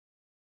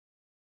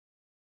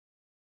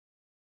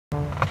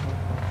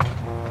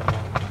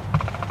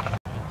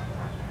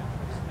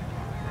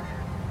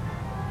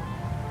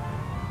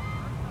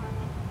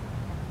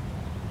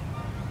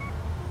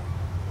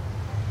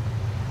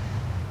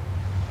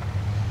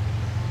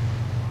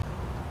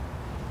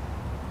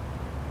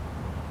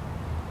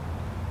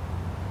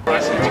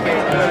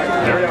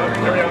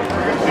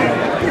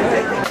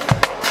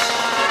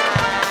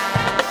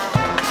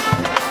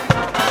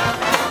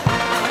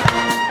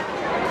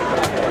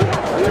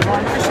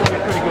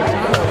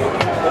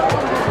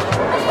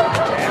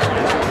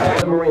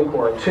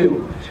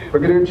2,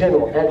 Brigadier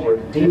General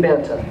Edward D.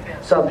 Banta,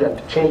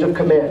 subject, change of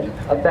command,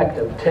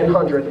 effective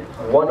 10/100,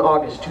 1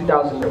 August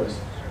 2000.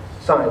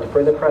 Signed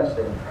for the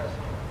President,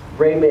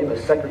 Ray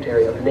Mavis,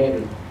 Secretary of the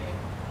Navy.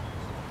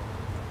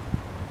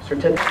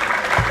 Certificate.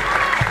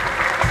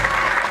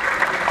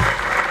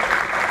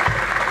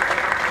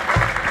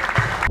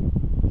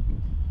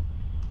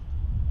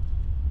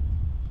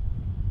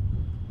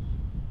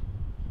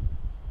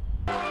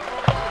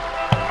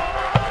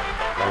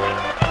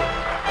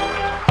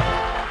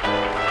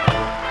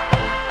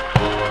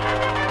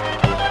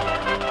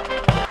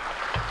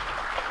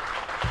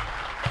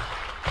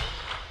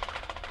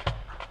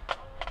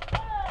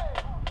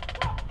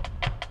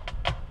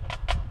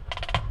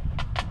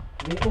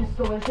 The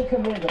installation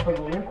commander for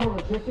the Marine Corps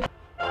Logistics.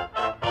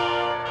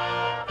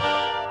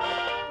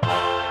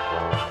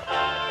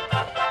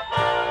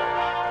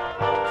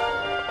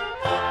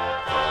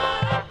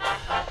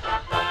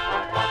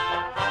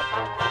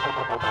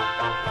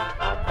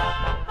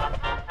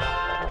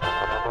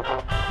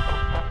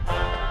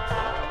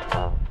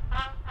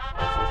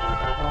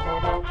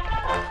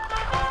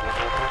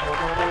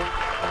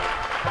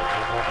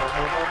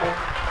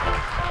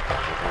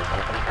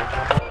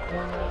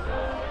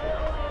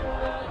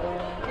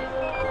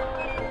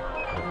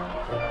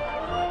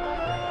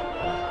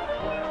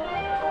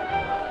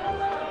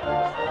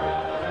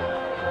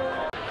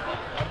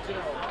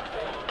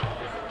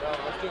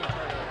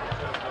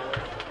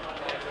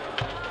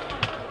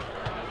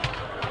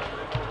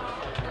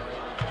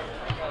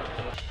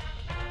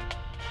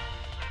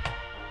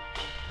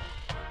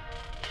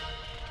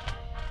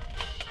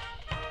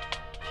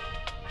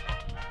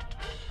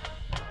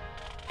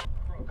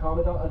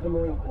 Commandant of the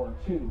Marine Corps,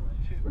 2,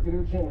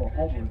 Brigadier General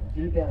Edward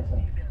D.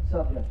 Banta,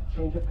 subject,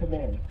 change of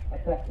command,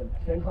 effective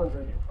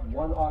 10/100,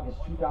 1 August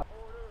 2000.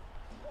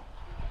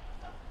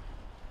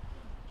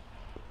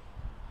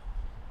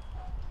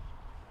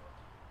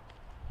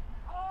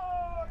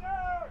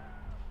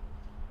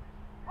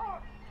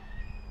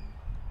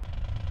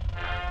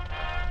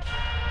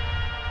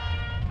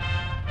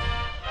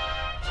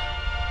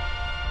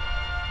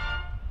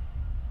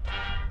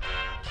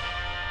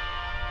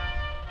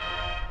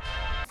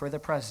 For the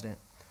President,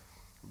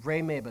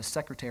 Ray Mavis,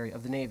 Secretary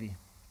of the Navy.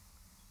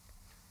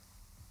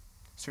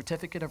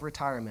 Certificate of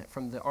Retirement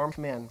from the Armed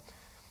Command.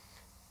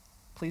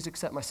 Please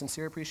accept my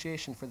sincere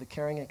appreciation for the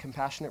caring and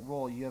compassionate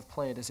role you have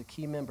played as a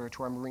key member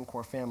to our Marine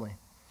Corps family.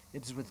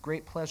 It is with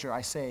great pleasure I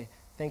say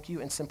thank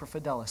you and Semper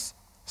Fidelis.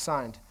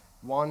 Signed,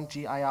 Juan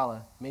G.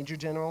 Ayala, Major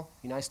General,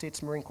 United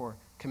States Marine Corps,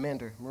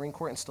 Commander, Marine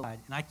Corps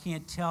Installation. And I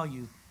can't tell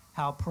you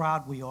how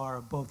proud we are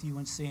of both you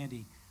and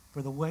Sandy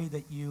for the way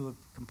that you have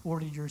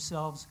comported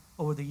yourselves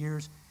over the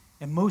years,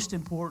 and most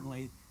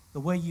importantly, the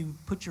way you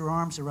put your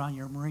arms around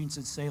your Marines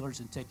and sailors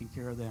and taking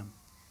care of them.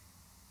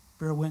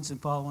 Fair winds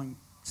and following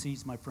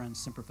seas, my friends.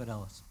 Semper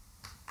Fidelis.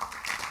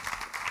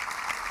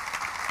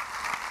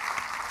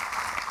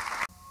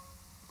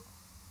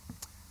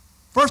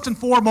 First and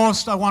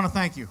foremost, I want to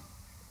thank you.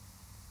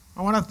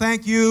 I want to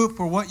thank you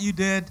for what you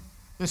did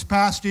this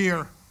past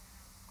year.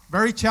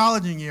 Very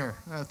challenging year.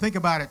 Think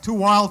about it. 2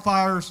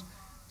 wildfires,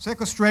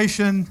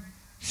 sequestration,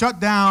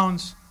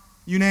 shutdowns,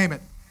 you name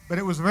it. But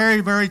it was a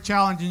very, very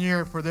challenging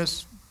year for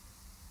this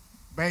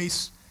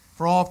base,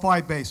 for all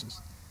 5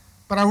 bases.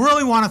 But I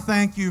really want to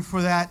thank you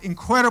for that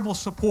incredible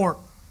support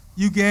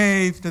you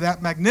gave to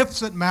that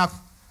magnificent MEF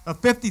of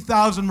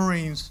 50,000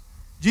 Marines,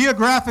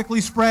 geographically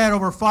spread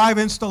over 5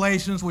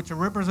 installations, which are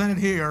represented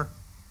here.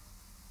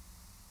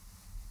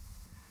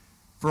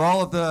 For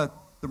all of the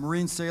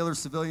Marine sailors,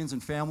 civilians,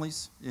 and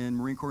families in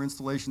Marine Corps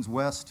Installations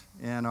West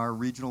and our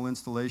regional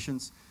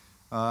installations,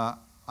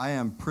 I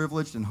am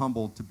privileged and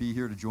humbled to be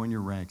here to join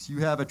your ranks. You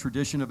have a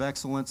tradition of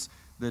excellence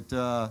that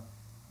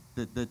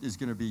is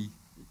going to be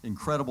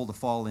incredible to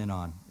fall in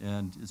on,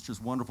 and it's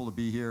just wonderful to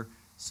be here,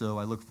 so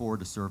I look forward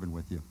to serving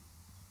with you.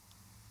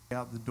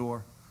 Out the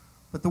door.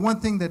 But the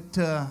one thing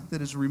that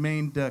has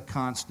remained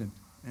constant,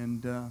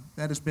 and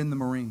that has been the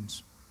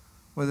Marines.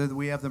 Whether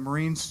we have the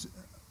Marines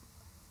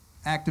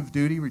active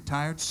duty,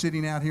 retired,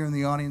 sitting out here in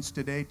the audience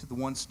today, to the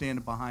one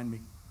standing behind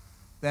me.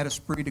 That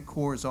esprit de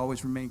corps has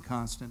always remained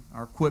constant.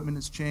 Our equipment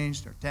has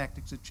changed, our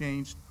tactics have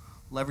changed,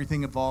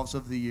 everything evolves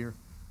over the year.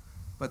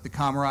 But the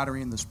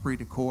camaraderie and the esprit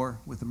de corps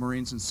with the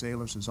Marines and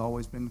sailors has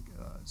always been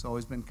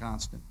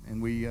constant,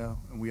 and we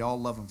all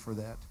love them for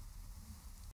that.